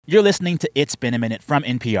You're listening to It's Been a Minute from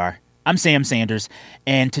NPR. I'm Sam Sanders,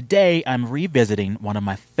 and today I'm revisiting one of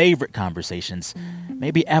my favorite conversations,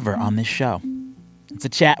 maybe ever, on this show. It's a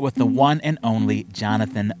chat with the one and only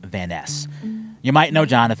Jonathan Van Ness. You might know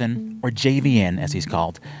Jonathan, or JVN as he's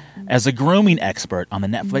called, as a grooming expert on the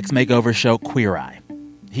Netflix makeover show Queer Eye.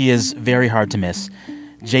 He is very hard to miss.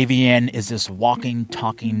 JVN is this walking,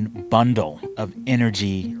 talking bundle of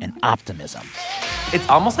energy and optimism. It's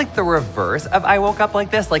almost like the reverse of I woke up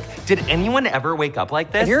like this. Like, did anyone ever wake up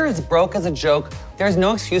like this? If you're as broke as a joke, there's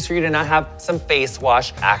no excuse for you to not have some face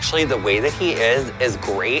wash. Actually, the way that he is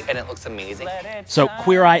great, and it looks amazing. So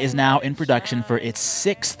Queer Eye is now in production for its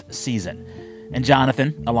 6th season. And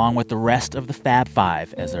Jonathan, along with the rest of the Fab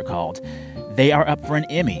Five, as they're called, they are up for an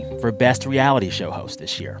Emmy for Best Reality Show Host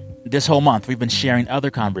this year. This whole month, we've been sharing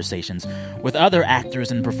other conversations with other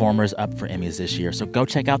actors and performers up for Emmys this year, so go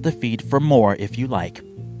check out the feed for more if you like.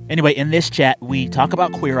 Anyway, in this chat, we talk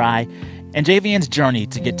about Queer Eye and JVN's journey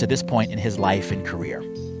to get to this point in his life and career.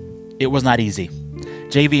 It was not easy.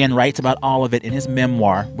 JVN writes about all of it in his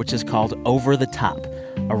memoir, which is called Over the Top,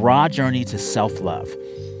 a raw journey to self-love.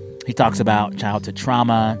 He talks about childhood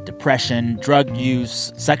trauma, depression, drug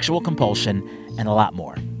use, sexual compulsion, and a lot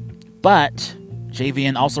more. But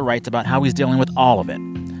JVN also writes about how he's dealing with all of it.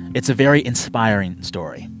 It's a very inspiring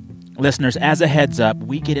story. Listeners, as a heads up,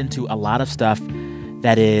 we get into a lot of stuff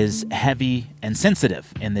that is heavy and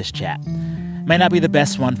sensitive in this chat. May not be the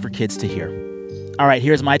best one for kids to hear. All right,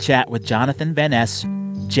 here's my chat with Jonathan Van Ness,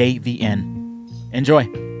 JVN. Enjoy.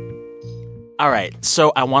 All right,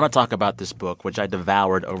 so I want to talk about this book, which I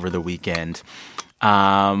devoured over the weekend.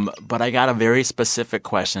 But I got a very specific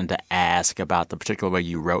question to ask about the particular way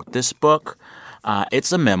you wrote this book.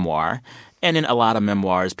 It's a memoir, and in a lot of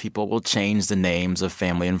memoirs, people will change the names of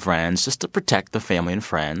family and friends just to protect the family and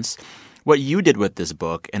friends. What you did with this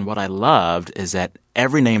book, and what I loved, is that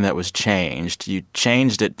every name that was changed, you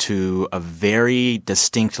changed it to a very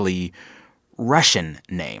distinctly Russian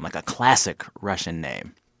name, like a classic Russian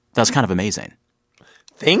name. That was kind of amazing.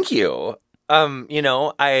 Thank you. After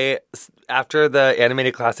the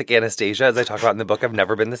animated classic Anastasia, as I talk about in the book, I've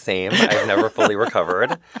never been the same. I've never fully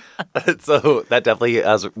recovered. So that definitely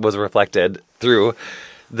was reflected through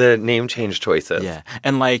the name change choices. Yeah.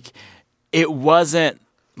 And, it wasn't,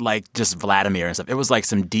 just Vladimir and stuff. It was,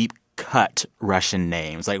 some deep-cut Russian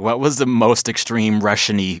names. What was the most extreme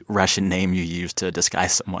Russian-y Russian name you used to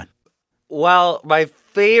disguise someone? Well, my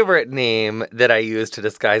favorite name that I use to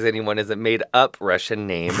disguise anyone is a made-up Russian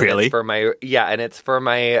name. Really? It's for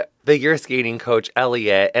my figure skating coach,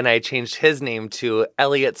 Elliot, and I changed his name to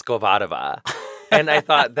Elliot Skovadova. And I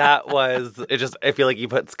thought I feel like you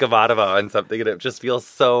put Skovadova on something and it just feels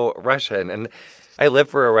so Russian. And I live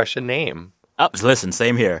for a Russian name. Oh, listen,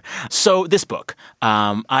 same here. So this book,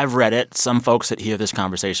 I've read it. Some folks that hear this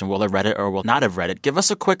conversation will have read it or will not have read it. Give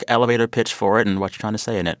us a quick elevator pitch for it and what you're trying to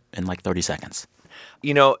say in it in 30 seconds.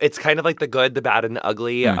 It's kind of like the good, the bad, and the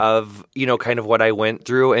ugly of, kind of what I went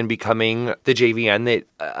through and becoming the JVN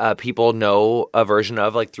that people know a version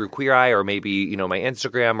of, through Queer Eye or maybe, my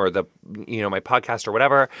Instagram or my podcast or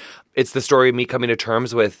whatever. It's the story of me coming to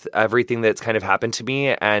terms with everything that's kind of happened to me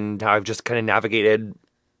and how I've just kind of navigated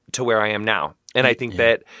to where I am now. And I think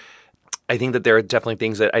that there are definitely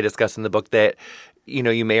things that I discuss in the book that,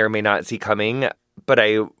 you may or may not see coming. But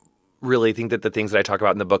I really think that the things that I talk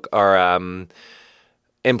about in the book are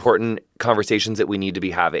important conversations that we need to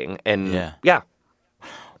be having. And yeah.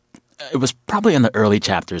 It was probably in the early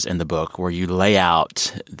chapters in the book where you lay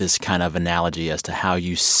out this kind of analogy as to how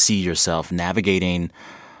you see yourself navigating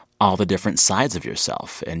all the different sides of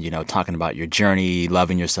yourself and, talking about your journey,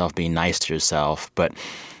 loving yourself, being nice to yourself. But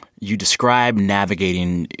you describe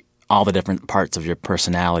navigating all the different parts of your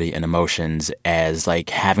personality and emotions as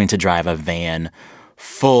having to drive a van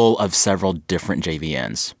full of several different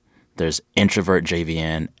JVNs. There's introvert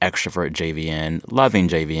JVN, extrovert JVN, loving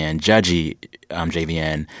JVN, judgy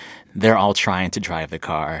JVN. They're all trying to drive the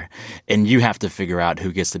car. And you have to figure out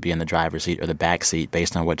who gets to be in the driver's seat or the back seat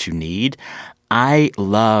based on what you need. I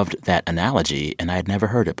loved that analogy, and I had never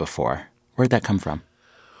heard it before. Where did that come from?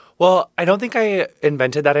 Well, I don't think I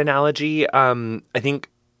invented that analogy. I think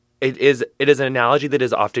it is an analogy that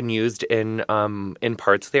is often used in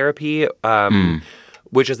parts therapy,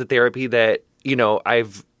 which is a therapy that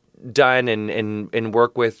I've done and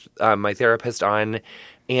work with my therapist on,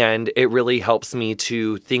 and it really helps me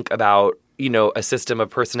to think about a system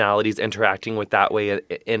of personalities interacting with that way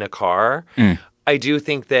in a car. I do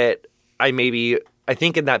think that I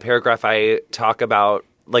think in that paragraph I talk about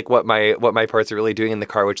what my parts are really doing in the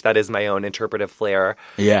car, which that is my own interpretive flair.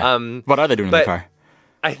 Yeah. What are they doing in the car?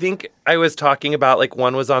 I think I was talking about, like,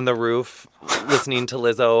 one was on the roof listening to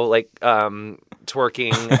Lizzo, like,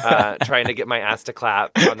 twerking, trying to get my ass to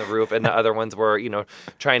clap on the roof. And the other ones were,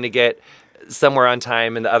 trying to get somewhere on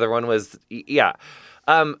time. And the other one was, yeah.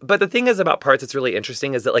 But the thing is about parts that's really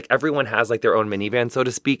interesting is that, like, everyone has, like, their own minivan, so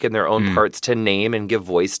to speak, and their own parts to name and give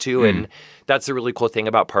voice to. And that's a really cool thing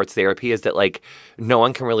about parts therapy is that, like, no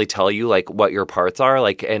one can really tell you, like, what your parts are,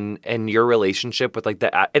 like, and your relationship with, like,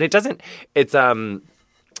 and it doesn't, it's,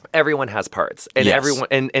 everyone has parts, and everyone,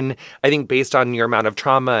 and I think based on your amount of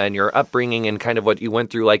trauma and your upbringing and kind of what you went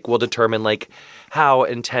through, like, will determine, like, how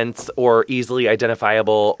intense or easily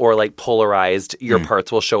identifiable or, like, polarized your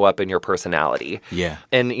parts will show up in your personality. Yeah.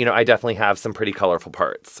 And, I definitely have some pretty colorful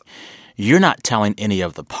parts. You're not telling any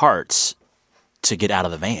of the parts to get out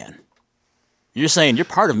of the van. You're saying, you're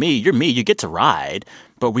part of me, you're me, you get to ride,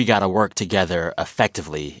 but we got to work together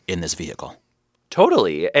effectively in this vehicle.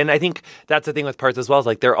 Totally. And I think that's the thing with parts as well, is,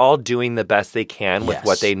 like, they're all doing the best they can with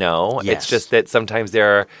what they know. Yes. It's just that sometimes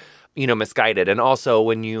they're, misguided. And also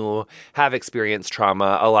when you have experienced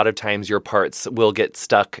trauma, a lot of times your parts will get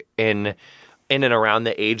stuck in and around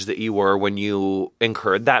the age that you were when you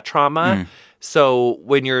incurred that trauma. So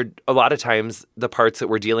when a lot of times the parts that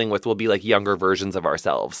we're dealing with will be like younger versions of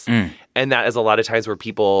ourselves. And that is a lot of times where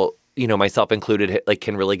people, myself included, like,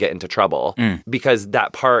 can really get into trouble because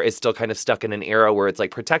that part is still kind of stuck in an era where it's,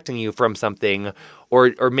 like, protecting you from something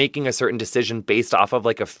or making a certain decision based off of,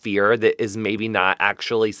 like, a fear that is maybe not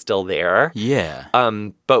actually still there. Yeah.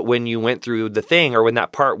 But when you went through the thing, or when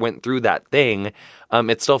that part went through that thing,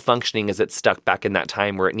 it's still functioning as it's stuck back in that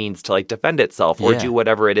time where it needs to, like, defend itself or do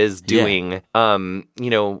whatever it is doing,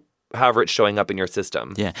 however it's showing up in your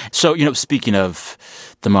system. Yeah. So, speaking of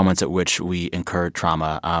the moments at which we incurred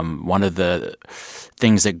trauma, one of the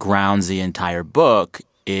things that grounds the entire book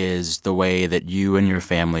is the way that you and your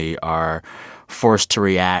family are forced to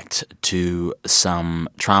react to some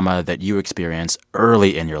trauma that you experienced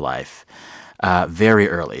early in your life, very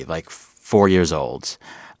early, like 4 years old.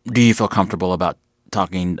 Do you feel comfortable about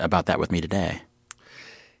talking about that with me today?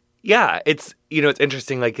 Yeah, it's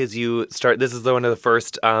interesting, like, as you start, this is one of the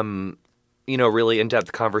first, really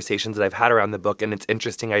in-depth conversations that I've had around the book, and it's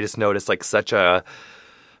interesting, I just noticed, like, such a,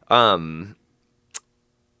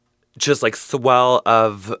 just, like, swell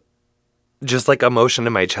of just, like, emotion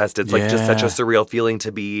in my chest. It's, like, just such a surreal feeling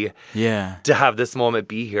to have this moment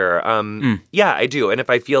be here. Yeah, I do, and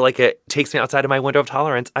if I feel like it takes me outside of my window of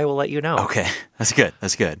tolerance, I will let you know. Okay, that's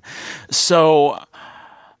good. So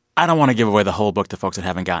I don't want to give away the whole book to folks that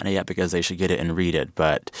haven't gotten it yet because they should get it and read it,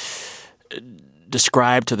 but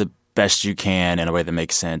describe to the best you can in a way that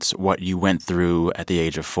makes sense what you went through at the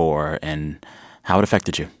age of 4 and how it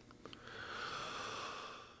affected you.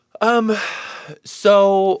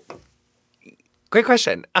 So great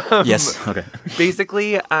question. Yes. Okay.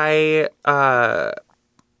 Basically, I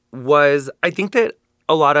think that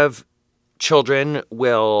a lot of children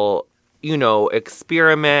will,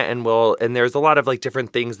 experiment and there's a lot of, like,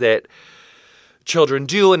 different things that children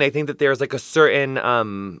do. And I think that there's, like, a certain,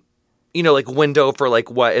 like, window for,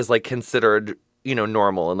 like, what is, like, considered,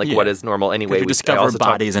 normal and, like, what is normal anyway. You discover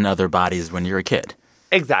bodies and other bodies when you're a kid.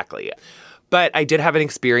 Exactly. But I did have an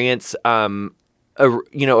experience, a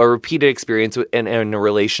repeated experience in a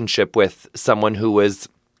relationship with someone who was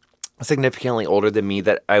significantly older than me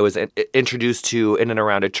that I was introduced to in and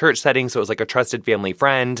around a church setting. So it was like a trusted family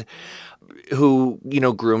friend who,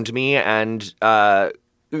 groomed me and,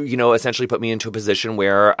 essentially put me into a position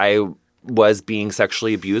where I was being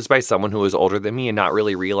sexually abused by someone who was older than me and not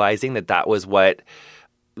really realizing that was what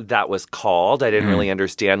that was called. I didn't really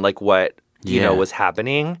understand, like, what, was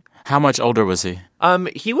happening. How much older was he?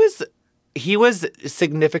 He was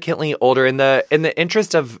significantly older in the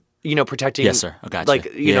interest of, protecting. Yes, sir. I got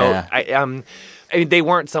you. Like, I mean, they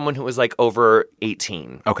weren't someone who was, like, over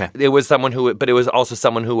 18. Okay. It was but it was also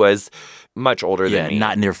someone who was much older than me.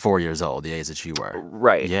 Not near 4 years old, the age that you were.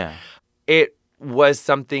 Right. Yeah. It was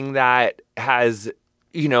something that has,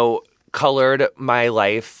 colored my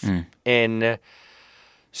life in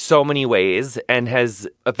so many ways and has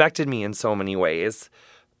affected me in so many ways.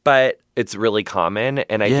 But it's really common.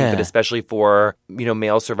 And I think that especially for,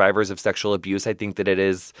 male survivors of sexual abuse, I think that it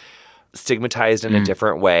is stigmatized in a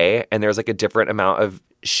different way. And there's, like, a different amount of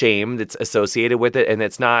shame that's associated with it. And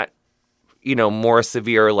it's not, more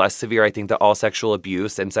severe or less severe. I think that all sexual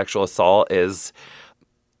abuse and sexual assault is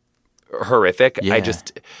horrific. Yeah.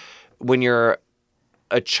 When you're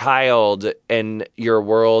a child and your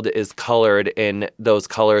world is colored in those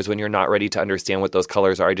colors, when you're not ready to understand what those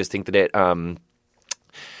colors are, I just think that it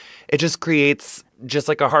just creates just,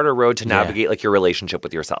 like, a harder road to navigate, like, your relationship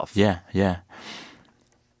with yourself. Yeah.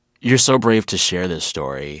 You're so brave to share this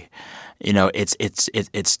story. You know,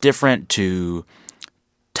 it's different to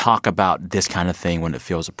talk about this kind of thing when it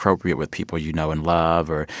feels appropriate with people you know and love,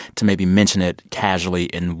 or to maybe mention it casually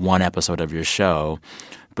in one episode of your show.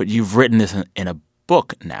 But you've written this in a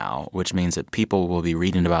book now, which means that people will be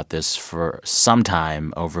reading about this for some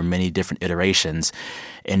time over many different iterations.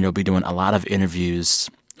 And you'll be doing a lot of interviews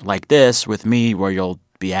like this with me where you'll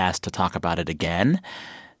be asked to talk about it again.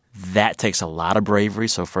 That takes a lot of bravery.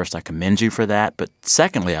 So first, I commend you for that. But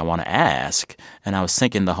secondly, I want to ask, and I was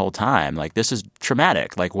thinking the whole time, like, this is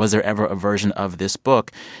traumatic. Like, was there ever a version of this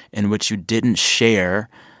book in which you didn't share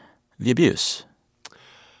the abuse?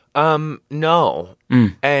 No.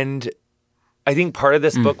 And I think part of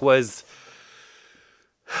this book was,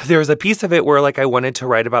 there was a piece of it where, like, I wanted to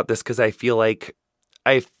write about this because I feel like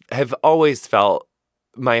I have always felt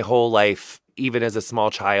my whole life, even as a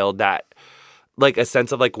small child, that like a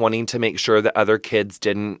sense of like wanting to make sure that other kids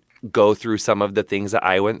didn't go through some of the things that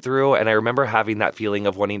I went through. And I remember having that feeling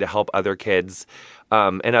of wanting to help other kids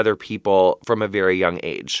and other people from a very young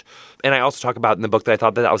age. And I also talk about in the book that I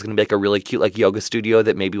thought that was going to be like a really cute like yoga studio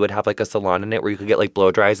that maybe would have like a salon in it where you could get like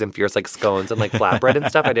blow dries and fierce like scones and like flatbread and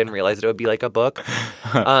stuff. I didn't realize that it would be like a book.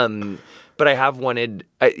 But I have wanted,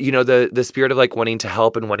 you know, the spirit of like wanting to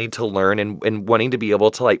help and wanting to learn and wanting to be able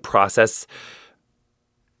to like process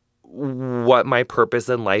what my purpose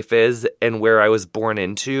in life is and where I was born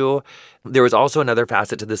into. There was also another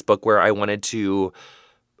facet to this book where I wanted to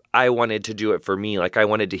do it for me. Like I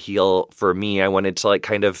wanted to heal for me. I wanted to like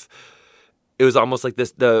kind of, it was almost like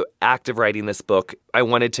this, the act of writing this book, I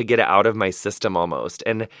wanted to get it out of my system almost.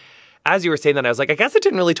 And as you were saying that, I was like, I guess it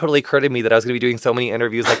didn't really totally occur to me that I was going to be doing so many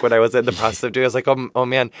interviews like when I was in the process of doing it. I was like, oh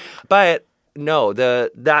man. But no,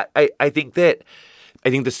 I think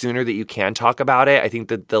the sooner that you can talk about it, I think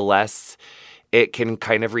that the less it can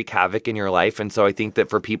kind of wreak havoc in your life. And so I think that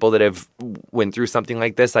for people that have went through something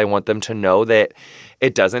like this, I want them to know that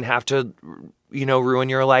it doesn't have to, you know, ruin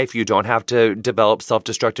your life. You don't have to develop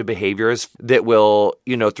self-destructive behaviors that will,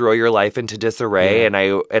 you know, throw your life into disarray.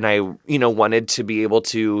 Yeah. And I, you know, wanted to be able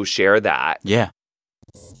to share that. Yeah.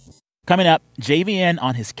 Coming up, JVN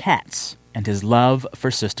on his cats and his love for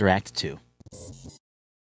Sister Act 2.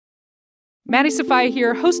 Maddie Sofia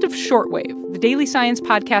here, host of Shortwave, the daily science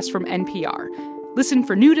podcast from NPR. Listen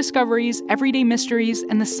for new discoveries, everyday mysteries,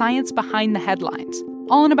 and the science behind the headlines,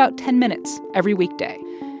 all in about 10 minutes every weekday.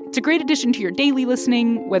 It's a great addition to your daily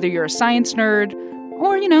listening, whether you're a science nerd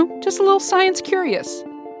or, you know, just a little science curious.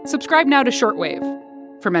 Subscribe now to Shortwave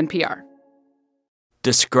from NPR.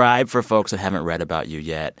 Describe for folks that haven't read about you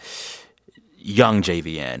yet, young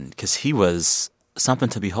JVN, because he was something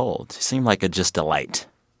to behold. He seemed like just delight.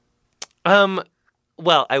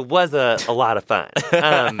 Well, I was a lot of fun.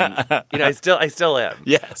 You know, I still am.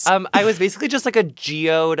 Yes. I was basically just like a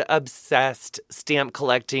geode obsessed, stamp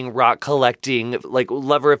collecting, rock collecting, like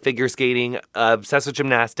lover of figure skating, obsessed with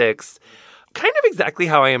gymnastics, kind of exactly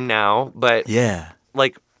how I am now, but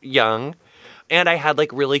like young. And I had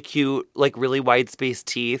like really cute, like really wide spaced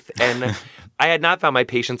teeth, and I had not found my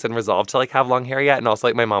patience and resolve to like have long hair yet. And also,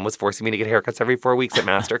 like my mom was forcing me to get haircuts every 4 weeks at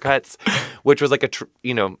Master Cuts, which was like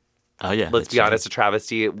oh, yeah, let's be honest, a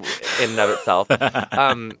travesty in and of itself.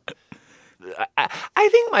 I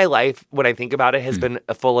think my life, when I think about it, has been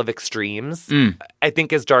full of extremes. I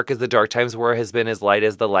think as dark as the dark times were has been as light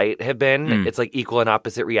as the light have been. It's like equal and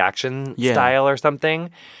opposite reaction style or something.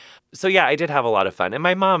 So yeah, I did have a lot of fun. And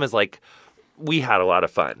my mom is like, we had a lot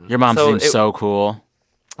of fun. Your mom seems so cool.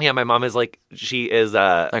 Yeah, my mom is like, she is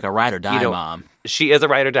like a ride or die mom. She is a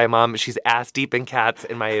ride or die mom. She's ass deep in cats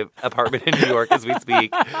in my apartment in New York as we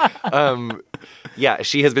speak. Yeah,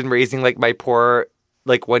 she has been raising like my poor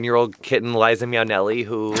like 1-year-old kitten Liza Meownelli,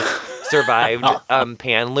 who survived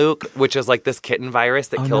Pan-Luke, which is like this kitten virus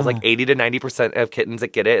that kills like 80 to 90% of kittens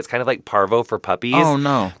that get it. It's kind of like parvo for puppies. Oh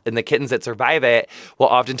no! And the kittens that survive it will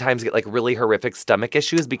oftentimes get like really horrific stomach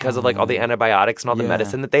issues because of like all the antibiotics and all the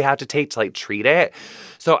medicine that they have to take to like treat it.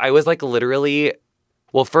 So I was like literally,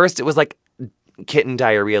 well, first it was like kitten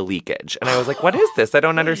diarrhea leakage. And I was like, what is this? I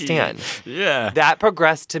don't understand. Yeah. That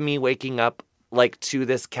progressed to me waking up like to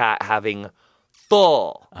this cat having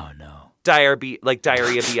full diarrhea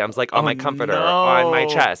BMs like on my comforter, on my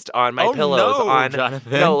chest, on my pillows,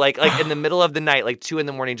 Jonathan. like in the middle of the night, like 2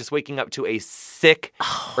 a.m, just waking up to a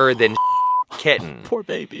sicker than kitten. Poor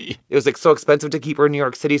baby. It was like so expensive to keep her in New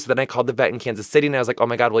York City. So then I called the vet in Kansas City and I was like, oh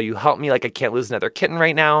my God, will you help me? Like I can't lose another kitten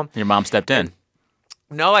right now. Your mom stepped in.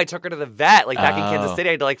 No, I took her to the vet, like back in Kansas City.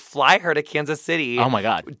 I had to like fly her to Kansas City. Oh my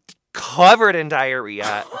God. Covered in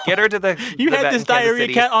diarrhea. Get her to the You the had vet this in Kansas diarrhea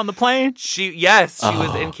City. cat on the plane? She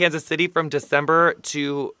was in Kansas City from December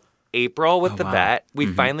to April with the vet. We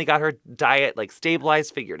finally got her diet like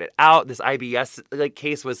stabilized, figured it out. This IBS like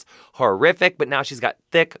case was horrific, but now she's got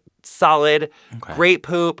thick, solid, great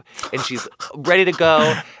poop, and she's ready to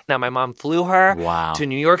go. Now my mom flew her to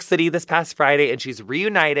New York City this past Friday, and she's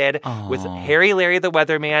reunited with Harry Larry the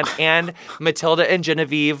Weatherman and Matilda and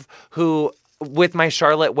Genevieve, who, with my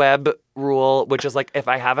Charlotte Webb rule, which is like if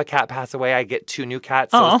I have a cat pass away, I get 2 new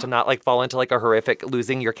cats so as to not like fall into like a horrific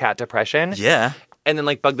losing your cat depression. Yeah. And then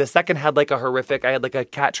like Bug the Second had like a horrific, I had like a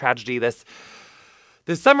cat tragedy this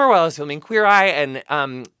summer while I was filming Queer Eye.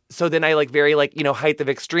 And so then I like very like, you know, height of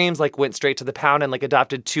extremes, like went straight to the pound and like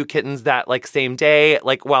adopted 2 kittens that like same day,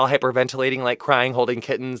 like while hyperventilating, like crying, holding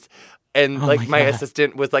kittens. And like my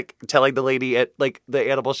assistant was like telling the lady at like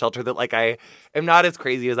the animal shelter that like I am not as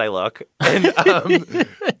crazy as I look. And,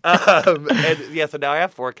 and yeah, so now I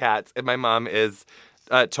have 4 cats, and my mom is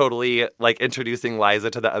totally like introducing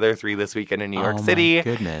Liza to the other 3 this weekend in New York City. Oh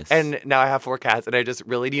my goodness. And now I have 4 cats, and I just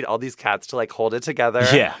really need all these cats to like hold it together.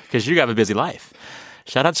 Yeah, because you have a busy life.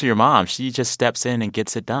 Shout out to your mom. She just steps in and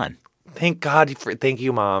gets it done. Thank God. Thank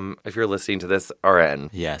you, Mom, if you're listening to this, RN.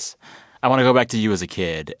 Yes. I want to go back to you as a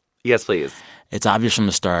kid. Yes, please. It's obvious from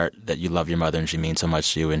the start that you love your mother and she means so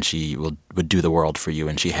much to you and she would do the world for you,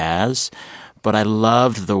 and she has. But I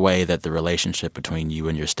loved the way that the relationship between you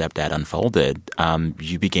and your stepdad unfolded.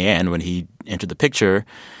 You began, when he entered the picture,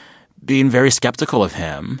 being very skeptical of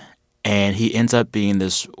him. And he ends up being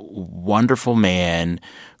this wonderful man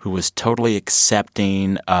who was totally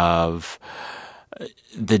accepting of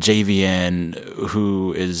the JVN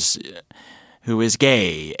who is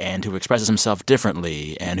gay and who expresses himself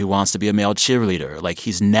differently and who wants to be a male cheerleader. Like,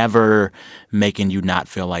 he's never making you not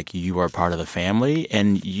feel like you are part of the family,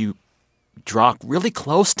 and you draw really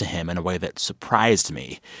close to him in a way that surprised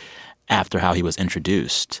me after how he was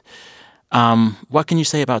introduced. What can you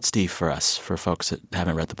say about Steve for us, for folks that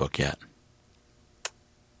haven't read the book yet?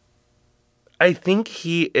 I think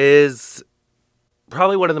he is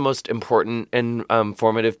probably one of the most important and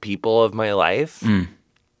formative people of my life.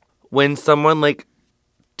 When someone like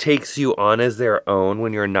takes you on as their own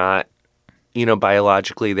when you're not, you know,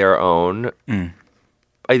 biologically their own,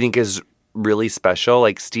 I think is really special.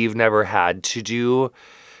 Like Steve didn't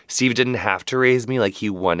have to raise me like he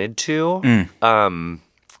wanted to.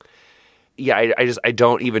 Yeah, I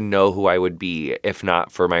don't even know who I would be if not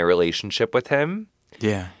for my relationship with him.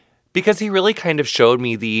 Yeah. Because he really kind of showed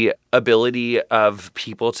me the ability of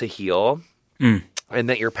people to heal. And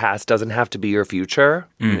that your past doesn't have to be your future.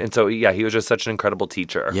 And so, yeah, he was just such an incredible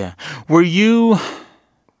teacher. Yeah. Were you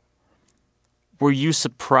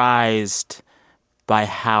surprised by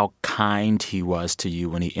how kind he was to you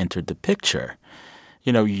when he entered the picture?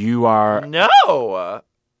 You know, you are... No!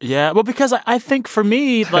 Yeah, well, because I think for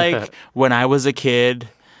me, like, when I was a kid,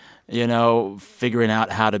 you know, figuring out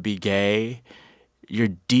how to be gay, your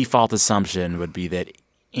default assumption would be that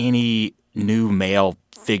any new male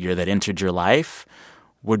figure that entered your life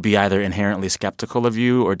would be either inherently skeptical of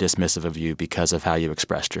you or dismissive of you because of how you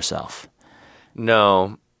expressed yourself.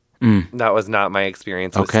 No, that was not my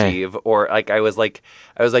experience with Steve. Or like I was like,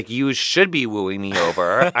 you should be wooing me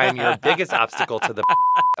over. I'm your biggest obstacle to the.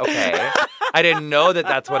 Okay, I didn't know that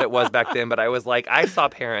that's what it was back then, but I was like, I saw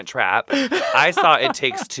Parent Trap, I saw It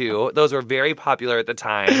Takes Two. Those were very popular at the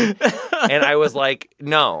time, and I was like,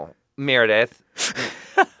 no, Meredith.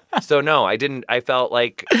 So no, I didn't. I felt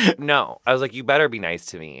like, no. I was like, you better be nice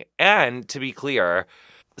to me. And to be clear,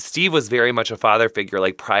 Steve was very much a father figure,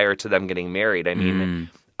 like prior to them getting married. I mean,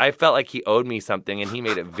 I felt like he owed me something, and he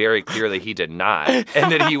made it very clear that he did not.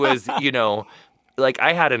 And that he was, you know, like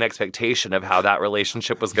I had an expectation of how that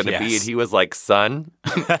relationship was going to be. And he was like, son.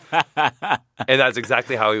 And that's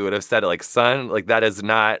exactly how he would have said it. Like, son, like that is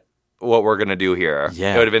not what we're going to do here.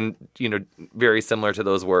 Yeah. It would have been, you know, very similar to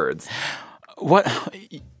those words. What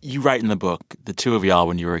you write in the book, the two of y'all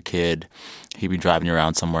when you were a kid, he'd be driving you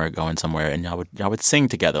around somewhere, going somewhere, and y'all would sing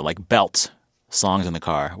together, like belt songs in the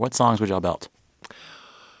car. What songs would y'all belt?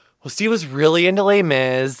 Well, Steve was really into Les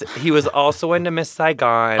Mis. He was also into Miss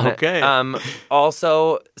Saigon. Okay.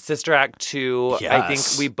 Also, Sister Act 2. Yes. I think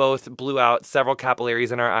we both blew out several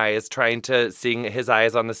capillaries in our eyes trying to sing His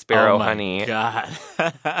Eyes on the Sparrow, Honey. Oh,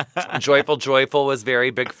 my God. Joyful, Joyful was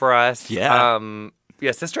very big for us. Yeah.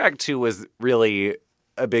 Yeah, Sister Act 2 was really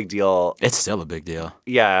a big deal. It's still a big deal.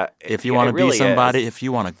 Yeah. If you want to really be somebody, is. if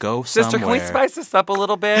you want to go somewhere. Sister, can we spice this up a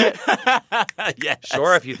little bit? Yes.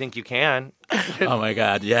 Sure, if you think you can. Oh, my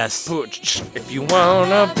God, yes. If you want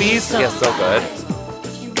to be... Yeah, so good.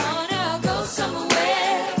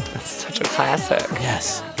 It's such a classic.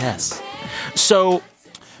 Yes, yes. So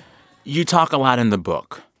you talk a lot in the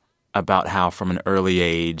book about how from an early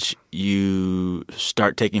age you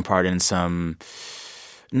start taking part in some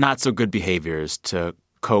not so good behaviors to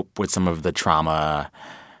cope with some of the trauma.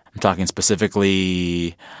 I'm talking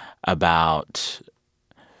specifically about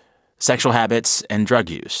sexual habits and drug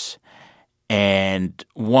use. And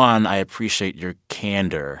one, I appreciate your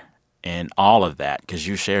candor in all of that because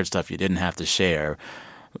you shared stuff you didn't have to share,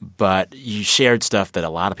 but you shared stuff that a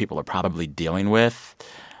lot of people are probably dealing with.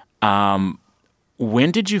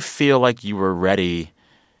 When did you feel like you were ready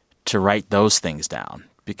to write those things down?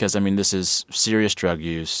 Because, I mean, this is serious drug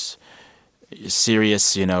use,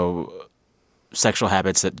 serious, sexual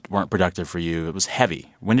habits that weren't productive for you. It was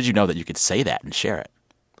heavy. When did you know that you could say that and share it?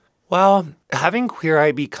 Well, having Queer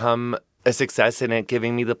Eye become a success and it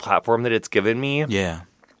giving me the platform that it's given me. Yeah.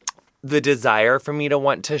 The desire for me to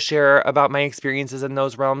want to share about my experiences in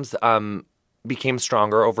those realms became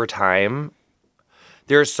stronger over time.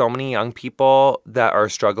 There are so many young people that are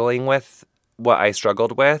struggling with what I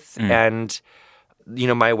struggled with. And,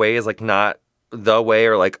 my way is like not the way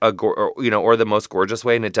or like or the most gorgeous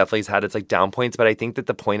way. And it definitely has had its like down points. But I think that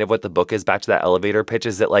the point of what the book is, back to that elevator pitch,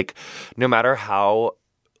 is that like no matter how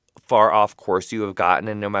far off course you have gotten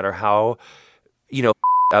and no matter how,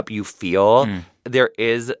 up you feel, there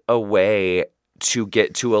is a way to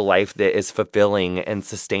get to a life that is fulfilling and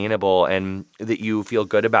sustainable and that you feel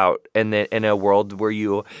good about, and that in a world where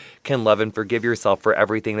you can love and forgive yourself for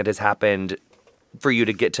everything that has happened for you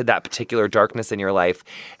to get to that particular darkness in your life.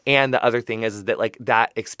 And the other thing is that like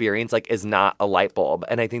that experience like is not a light bulb.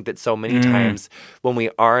 And I think that so many times when we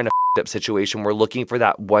are in a up situation, we're looking for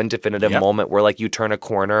that one definitive moment where like you turn a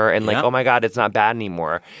corner and like, oh my God, it's not bad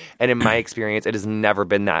anymore. And in my experience, it has never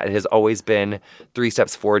been that. It has always been 3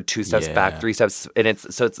 steps forward, 2 steps back, 3 steps. And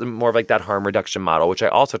it's more of like that harm reduction model, which I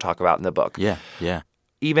also talk about in the book. Yeah.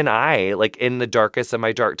 Even I, like in the darkest of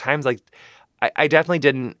my dark times, like I definitely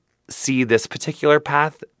didn't see this particular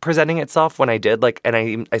path presenting itself when I did. Like, and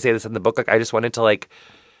I say this in the book, like I just wanted to like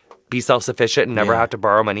be self-sufficient and never have to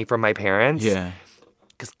borrow money from my parents. Yeah.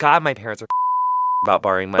 Because God, my parents are about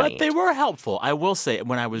borrowing money. But they were helpful. I will say,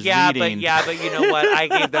 when I was reading... But you know what? I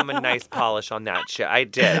gave them a nice polish on that shit. I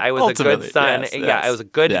did. I was a good son. I was a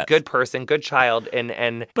good person, good child.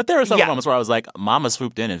 And But there were some moments where I was like, Mama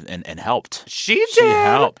swooped in and helped. She did. She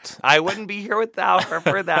helped. I wouldn't be here without her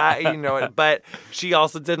for that, But she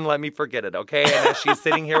also didn't let me forget it, okay? And as she's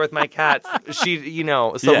sitting here with my cats, so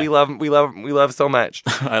we love so much.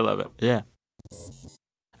 I love it. Yeah.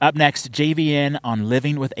 Up next, JVN on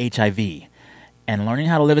living with HIV and learning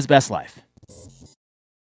how to live his best life.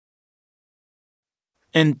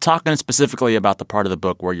 And talking specifically about the part of the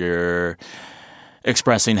book where you're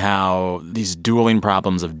expressing how these dueling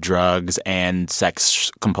problems of drugs and sex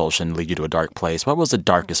compulsion lead you to a dark place, what was the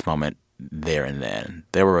darkest moment there and then?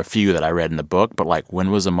 There were a few that I read in the book, but like when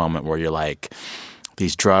was a moment where you're like,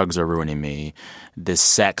 these drugs are ruining me, this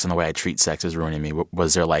sex and the way I treat sex is ruining me?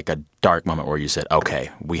 Was there like a dark moment where you said, okay,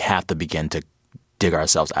 we have to begin to dig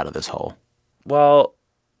ourselves out of this hole? Well,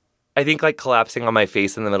 I think like collapsing on my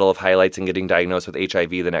face in the middle of highlights and getting diagnosed with HIV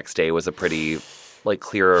the next day was a pretty like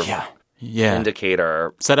clear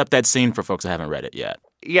indicator. Set up that scene for folks that haven't read it yet.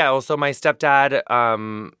 Yeah, well, so my stepdad,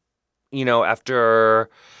 after...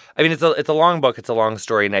 I mean, it's a long book. It's a long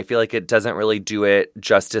story, and I feel like it doesn't really do it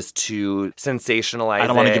justice to sensationalize it. I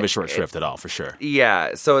don't want to give a short shrift at all, for sure.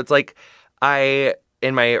 Yeah, so it's like in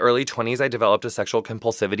my early 20s, I developed a sexual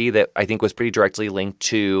compulsivity that I think was pretty directly linked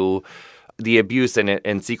to the abuse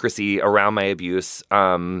and secrecy around my abuse,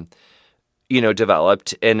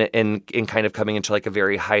 developed in kind of coming into like a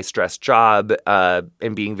very high-stress job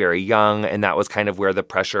and being very young, and that was kind of where the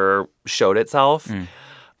pressure showed itself.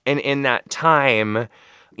 And in that time...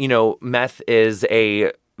 meth is a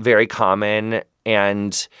very common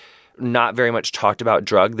and not very much talked about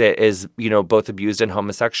drug that is, both abused in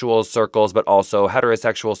homosexual circles, but also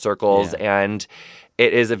heterosexual circles. Yeah. And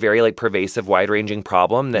it is a very like pervasive, wide-ranging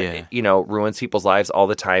problem that, ruins people's lives all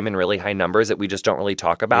the time in really high numbers that we just don't really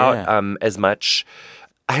talk about as much.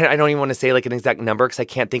 I don't even want to say like an exact number because I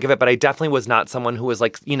can't think of it, but I definitely was not someone who was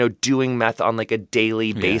like, doing meth on like a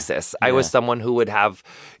daily basis. I was someone who would have,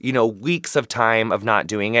 weeks of time of not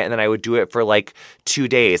doing it. And then I would do it for like 2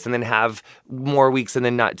 days and then have more weeks and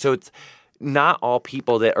then not. So it's not all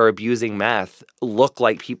people that are abusing meth look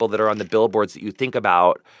like people that are on the billboards that you think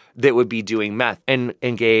about that would be doing meth. And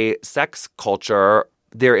in gay sex culture,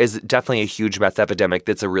 there is definitely a huge meth epidemic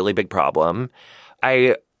that's a really big problem.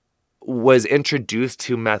 I was introduced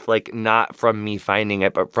to meth, like, not from me finding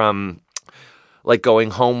it, but from, like, going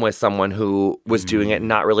home with someone who was doing it and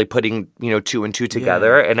not really putting, 2 and 2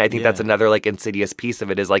 together. And I think that's another, like, insidious piece of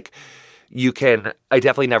it is, like, I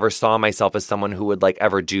definitely never saw myself as someone who would like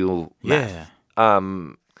ever do meth.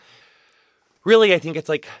 Really, I think it's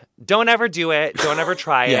like, don't ever do it. Don't ever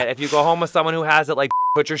try it. If you go home with someone who has it, like,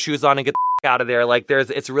 put your shoes on and get the out of there. Like,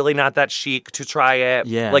 it's really not that chic to try it.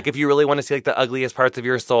 Yeah. Like, if you really want to see like the ugliest parts of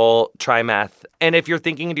your soul, try meth. And if you're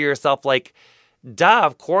thinking to yourself, like, duh,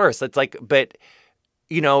 of course. It's like, but,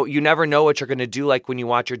 you know, you never know what you're going to do, like when you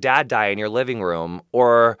watch your dad die in your living room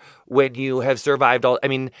or when you have survived all. I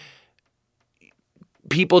mean,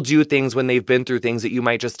 people do things when they've been through things that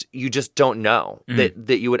you just don't know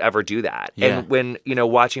that you would ever do that. Yeah. And when, you know,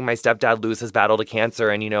 watching my stepdad lose his battle to cancer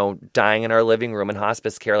and, you know, dying in our living room in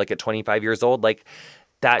hospice care, like at 25 years old, like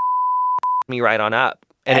that me right on up.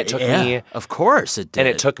 And it took me, of course it did. And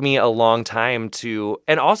it took me a long time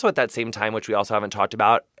and also at that same time, which we also haven't talked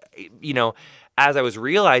about, you know, as I was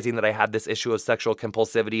realizing that I had this issue of sexual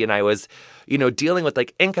compulsivity and I was, you know, dealing with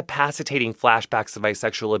like incapacitating flashbacks of my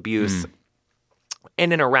sexual abuse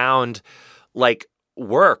in and around like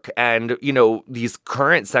work and, you know, these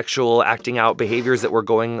current sexual acting out behaviors that were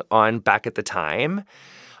going on back at the time.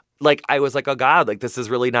 Like, I was like, oh God, like, this is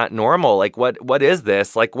really not normal. Like, what is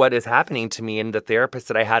this? Like, what is happening to me? And the therapist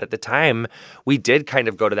that I had at the time, we did kind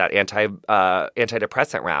of go to that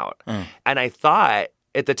antidepressant route. And I thought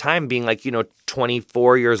at the time being like, you know,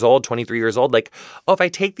 24 years old, 23 years old, like, oh, if I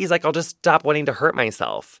take these, like, I'll just stop wanting to hurt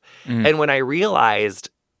myself. And when I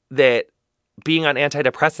realized that being on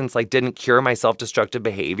antidepressants like didn't cure my self-destructive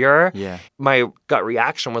behavior, my gut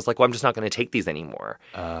reaction was like, well, I'm just not going to take these anymore.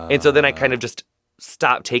 And so then I kind of just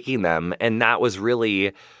stopped taking them. And that was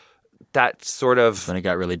really that sort of... When it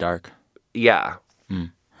got really dark. Yeah.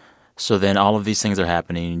 So then all of these things are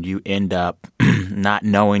happening. You end up not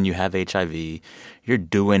knowing you have HIV. You're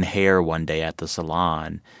doing hair one day at the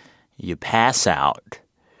salon. You pass out.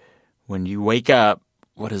 When you wake up,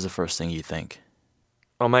 what is the first thing you think?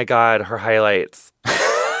 Oh my God, her highlights.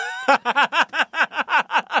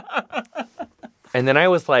 And then I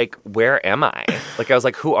was like, where am I? Like, I was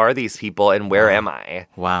like, who are these people and where am I?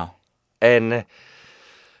 Wow.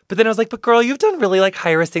 But then I was like, but girl, you've done really like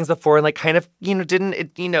high risk things before and like kind of, you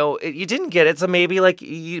know, you didn't get it. So maybe like,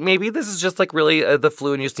 maybe this is just like really the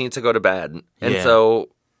flu and you just need to go to bed. And so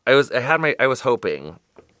I was hoping.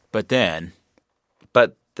 But then.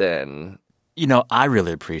 You know, I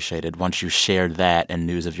really appreciated once you shared that and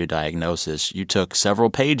news of your diagnosis, you took several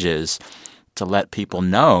pages to let people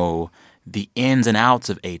know the ins and outs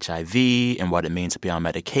of HIV and what it means to be on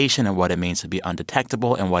medication and what it means to be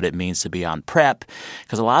undetectable and what it means to be on PrEP.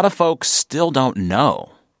 Because a lot of folks still don't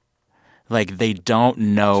know. Like, they don't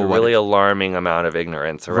know. It's a really alarming amount of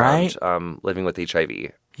ignorance around living with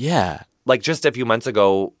HIV. Yeah. Like, just a few months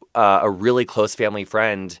ago, a really close family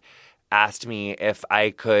friend asked me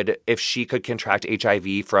if she could contract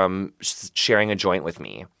HIV from sharing a joint with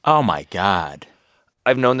me. Oh, my God.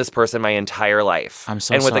 I've known this person my entire life. I'm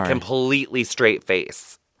so and with sorry. a completely straight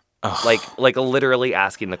face. Like literally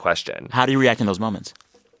asking the question. How do you react in those moments?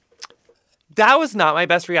 That was not my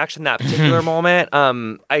best reaction that particular moment.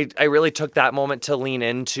 I really took that moment to lean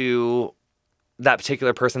into that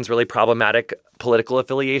particular person's really problematic political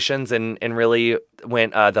affiliations and really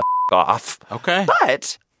went the off. Okay.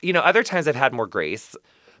 But, you know, other times I've had more grace.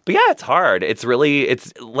 But yeah, it's hard. It's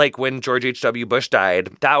like when George H.W. Bush died,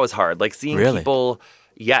 that was hard. Like seeing people,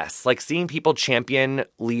 like seeing people champion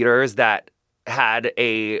leaders that had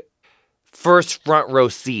a first front row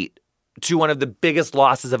seat to one of the biggest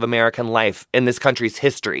losses of American life in this country's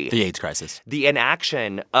history. The AIDS crisis. The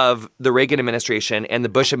inaction of the Reagan administration and the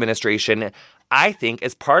Bush administration, I think,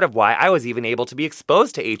 is part of why I was even able to be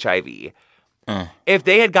exposed to HIV. If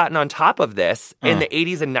they had gotten on top of this in the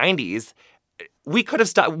 80s and 90s, we could have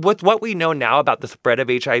stopped. With what we know now about the spread of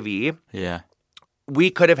HIV, we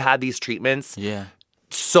could have had these treatments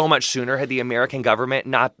so much sooner had the American government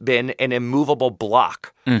not been an immovable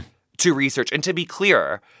block to research. And to be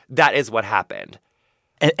clear, that is what happened.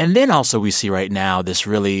 And then also we see right now this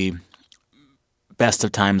really best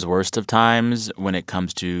of times, worst of times when it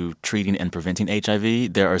comes to treating and preventing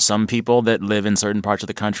HIV. There are some people that live in certain parts of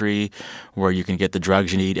the country where you can get the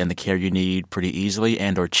drugs you need and the care you need pretty easily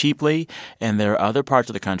and or cheaply. And there are other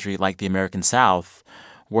parts of the country, like the American South,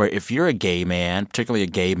 where if you're a gay man, particularly a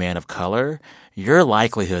gay man of color, your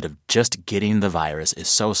likelihood of just getting the virus is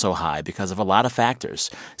so high because of a lot of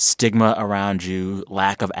factors. Stigma around you,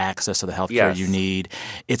 lack of access to the health care you need.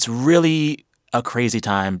 It's really a crazy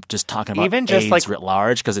time just talking about even just AIDS writ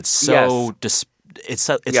large because it's so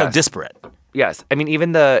so disparate. Yes, I mean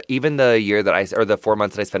even the year that or the 4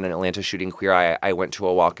 months that I spent in Atlanta shooting Queer Eye, I went to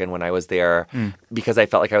a walk-in when I was there because I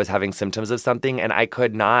felt like I was having symptoms of something, and I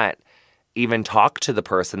could not even talk to the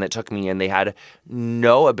person that took me in. They had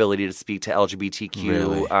no ability to speak to LGBTQ.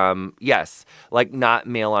 Really? Yes. Like not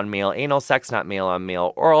male on male anal sex, not male on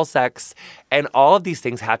male oral sex. And all of these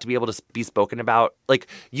things have to be able to be spoken about. Like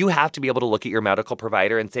you have to be able to look at your medical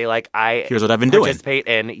provider and say like, here's what I've been doing. Participate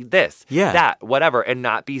in this, that, whatever, and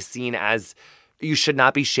not be seen as you should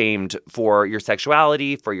not be shamed for your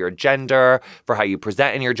sexuality, for your gender, for how you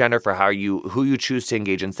present in your gender, for who you choose to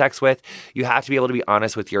engage in sex with. You have to be able to be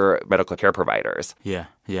honest with your medical care providers. Yeah.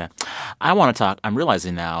 I want to talk. I'm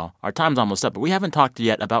realizing now our time's almost up, but we haven't talked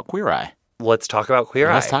yet about Queer Eye. Let's talk about Queer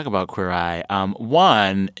Eye. Let's talk about Queer Eye.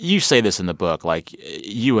 One, you say this in the book, like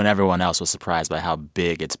you and everyone else was surprised by how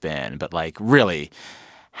big it's been. But like really,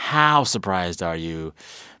 how surprised are you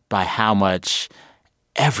by how much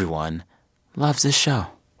everyone loves this show?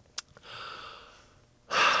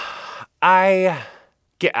 I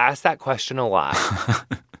get asked that question a lot.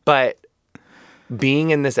 But being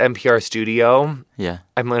in this NPR studio,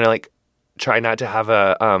 I'm going to like try not to have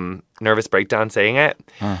a nervous breakdown saying it.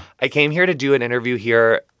 I came here to do an interview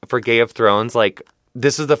here for Gay of Thrones. Like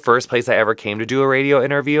this is the first place I ever came to do a radio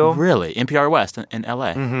interview. Really? NPR West in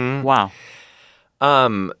LA? Mm-hmm. Wow.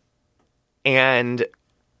 And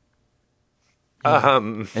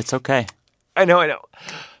it's okay. I know.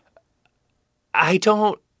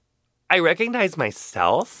 I recognize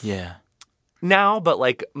myself now, but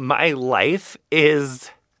like my life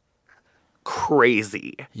is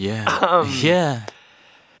crazy.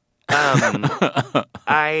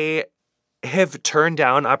 I have turned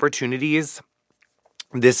down opportunities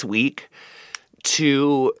this week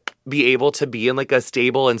to be able to be in like a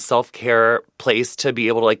stable and self-care place to be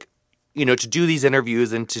able to like, you know, to do these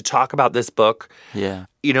interviews and to talk about this book. Yeah.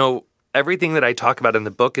 You know, everything that I talk about in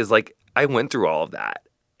the book is like, I went through all of that.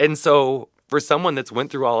 And so for someone that's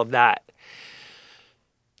went through all of that,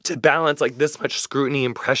 to balance like this much scrutiny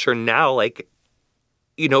and pressure now, like,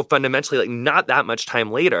 you know, fundamentally, like not that much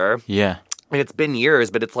time later. Yeah. And it's been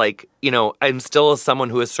years, but it's like, you know, I'm still someone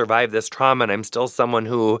who has survived this trauma and I'm still someone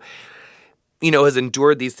who, you know, has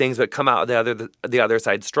endured these things but come out the other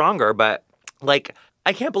side stronger. But like,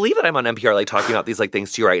 I can't believe that I'm on NPR like talking about these like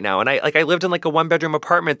things to you right now. And I lived in like a 1-bedroom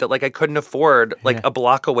apartment that like I couldn't afford like a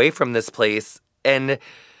block away from this place. And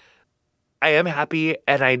I am happy,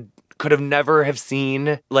 and I could have never have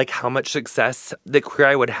seen like how much success that Queer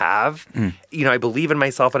Eye would have. You know, I believe in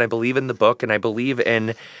myself and I believe in the book and I believe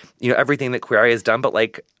in, you know, everything that Queer Eye has done. But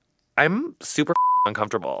like, I'm super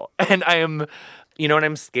uncomfortable and I am, you know, and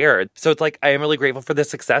I'm scared. So it's like, I am really grateful for the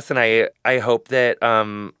success. And I hope that,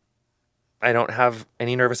 I don't have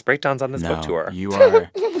any nervous breakdowns on this book tour.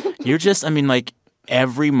 You're just, I mean, like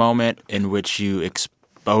every moment in which you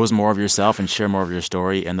expose more of yourself and share more of your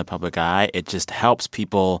story in the public eye, it just helps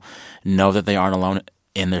people know that they aren't alone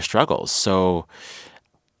in their struggles. So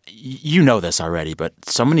you know this already, but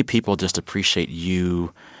so many people just appreciate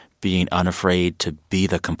you being unafraid to be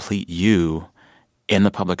the complete you in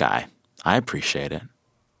the public eye. I appreciate it.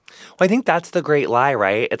 Well, I think that's the great lie,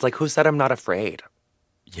 right? It's like, who said I'm not afraid?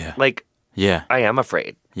 Yeah. Like, yeah, I am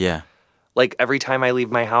afraid. Yeah. Like every time I leave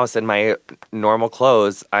my house in my normal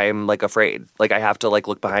clothes, I'm like afraid. Like I have to like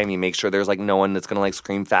look behind me, make sure there's like no one that's gonna like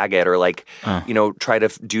scream faggot or like, you know, try to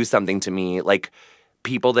do something to me. Like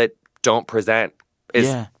people that don't present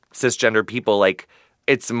as cisgender people, like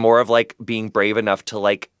it's more of like being brave enough to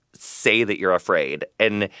like say that you're afraid.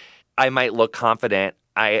 And I might look confident.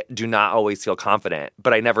 I do not always feel confident,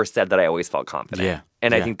 but I never said that I always felt confident. Yeah.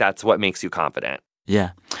 And I think that's what makes you confident.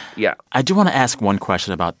 Yeah. Yeah. I do want to ask one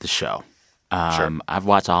question about the show. Sure. I've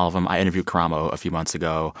watched all of them. I interviewed Karamo a few months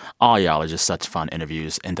ago. All y'all are just such fun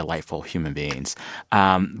interviews and delightful human beings.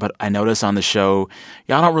 But I noticed on the show,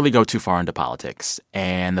 y'all don't really go too far into politics.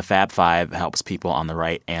 And the Fab Five helps people on the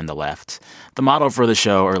right and the left. The motto for the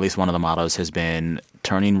show, or at least one of the mottos, has been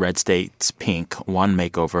turning red states pink, one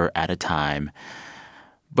makeover at a time.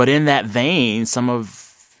 But in that vein, some of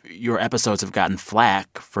your episodes have gotten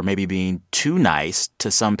flack for maybe being too nice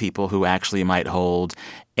to some people who actually might hold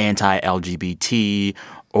anti-LGBT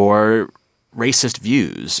or racist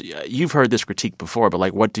views. You've heard this critique before, but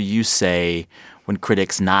like, what do you say when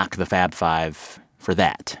critics knock the Fab Five for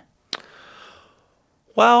that?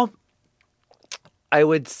 Well, I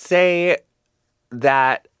would say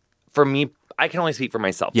that for me, I can only speak for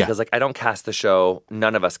myself because like I don't cast the show.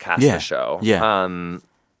 None of us cast the show. Yeah.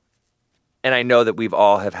 And I know that we've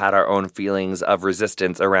all have had our own feelings of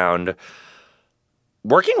resistance around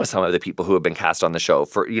working with some of the people who have been cast on the show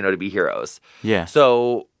for, you know, to be heroes. Yeah.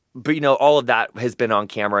 So, but, you know, all of that has been on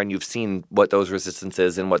camera and you've seen what those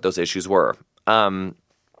resistances and what those issues were. I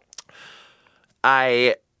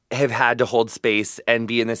have had to hold space and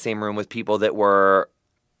be in the same room with people that were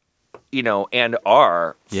and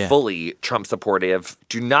are Yeah. fully Trump supportive,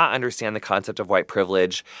 do not understand the concept of white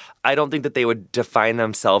privilege. I don't think that they would define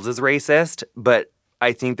themselves as racist, but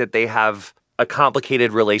I think that they have a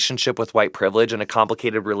complicated relationship with white privilege and a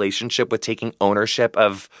complicated relationship with taking ownership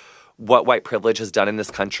of what white privilege has done in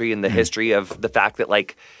this country and the history of the fact that,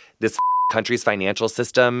 like, this country's financial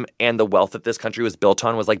system and the wealth that this country was built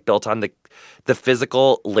on was, like, built on the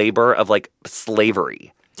physical labor of, like,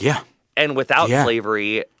 slavery. Yeah. And without Yeah.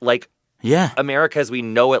 slavery, like, Yeah. America as we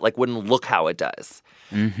know it, like, wouldn't look how it does.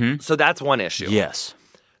 Mm-hmm. So that's one issue. Yes.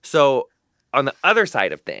 So on the other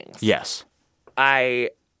side of things, Yes. I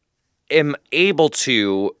am able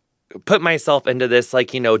to put myself into this, like,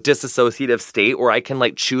 disassociative state where I can,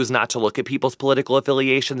 like, choose not to look at people's political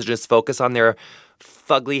affiliations, just focus on their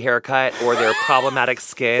fugly haircut or their problematic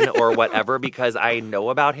skin or whatever, because I know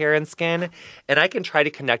about hair and skin, and I can try to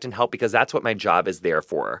connect and help because that's what my job is there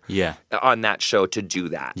for. Yeah. On that show, to do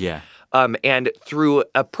that. Yeah. And through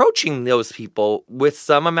approaching those people with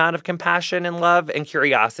some amount of compassion and love and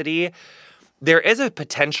curiosity, there is a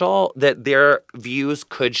potential that their views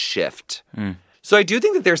could shift. So I do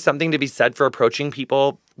think that there's something to be said for approaching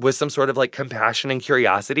people with some sort of, like, compassion and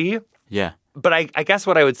curiosity. Yeah. But I guess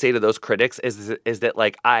what I would say to those critics is that,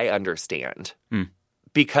 like, I understand.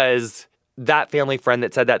 Because that family friend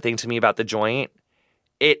that said that thing to me about the joint,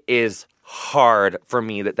 it is hard for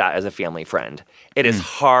me that is a family friend. It is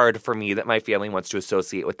hard for me that my family wants to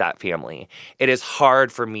associate with that family. It is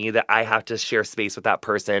hard for me that I have to share space with that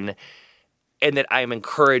person and that I am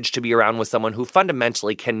encouraged to be around with someone who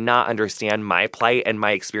fundamentally cannot understand my plight and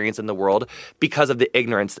my experience in the world because of the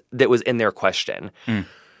ignorance that was in their question.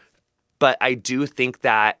 But I do think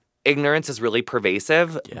that ignorance is really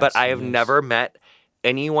pervasive, but I have never met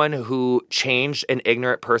anyone who changed an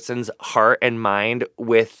ignorant person's heart and mind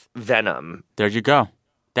with venom. There you go.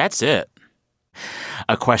 That's it.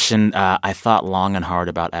 A question I thought long and hard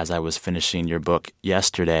about as I was finishing your book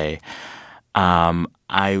yesterday.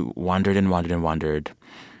 I wondered and wondered and wondered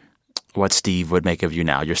what Steve would make of you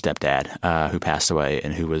now, your stepdad, who passed away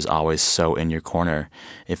and who was always so in your corner.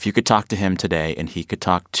 If you could talk to him today and he could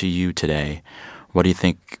talk to you today, what do you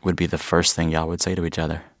think would be the first thing y'all would say to each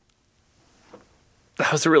other?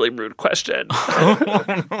 That was a really rude question.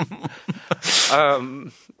 I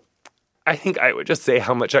think I would just say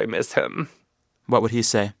how much I miss him. What would he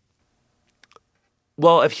say?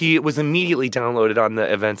 Well, if he was immediately downloaded on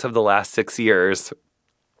the events of the last 6 years,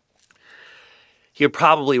 he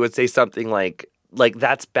probably would say something like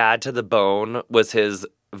 "that's bad to the bone" was his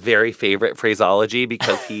very favorite phraseology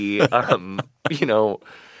because he,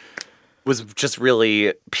 was just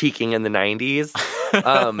really peaking in the 90s.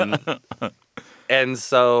 And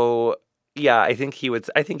so, yeah, I think he would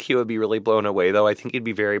be really blown away, though. I think he'd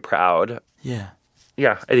be very proud. Yeah.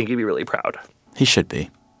 Yeah, I think he'd be really proud. He should be.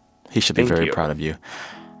 He should be Thank very you. proud of you.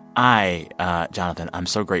 Jonathan, I'm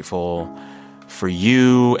so grateful for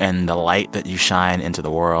you and the light that you shine into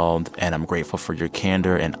the world, and I'm grateful for your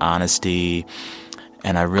candor and honesty.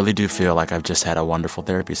 And I really do feel like I've just had a wonderful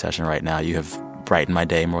therapy session right now. You have brightened my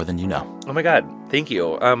day more than you know. Oh my God, thank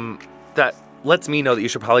you. That lets me know that you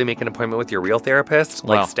should probably make an appointment with your real therapist,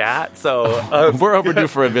 like Well, Stat. So we're overdue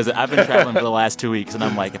for a visit. I've been traveling for the last 2 weeks, and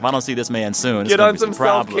I'm like, if I don't see this man soon, it's get gonna on be some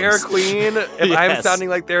problems. self-care, queen. If I'm Yes. sounding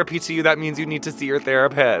like therapy to you, that means you need to see your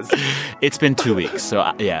therapist. It's been 2 weeks,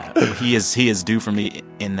 so yeah, he is due for me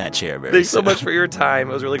in that chair very Thanks so soon. much for your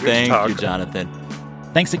time. It was really great Thank to talk. you, Jonathan.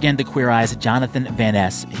 Thanks again to Queer Eye's Jonathan Van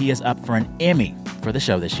Ness. He is up for an Emmy for the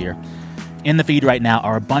show this year. In the feed right now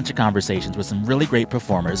are a bunch of conversations with some really great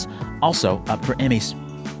performers, also up for Emmys.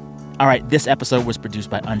 All right, this episode was produced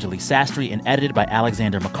by Anjali Sastry and edited by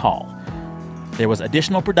Alexander McCall. There was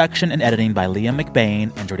additional production and editing by Liam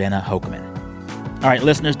McBain and Jordana Hokeman. All right,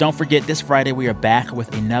 listeners, don't forget this Friday we are back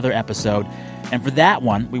with another episode. And for that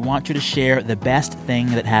one, we want you to share the best thing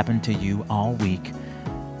that happened to you all week.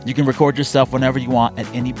 You can record yourself whenever you want at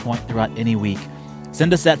any point throughout any week.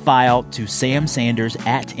 Send us that file to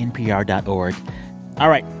samsanders@npr.org. All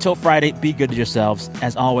right, till Friday, be good to yourselves.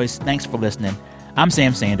 As always, thanks for listening. I'm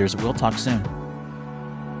Sam Sanders. We'll talk soon.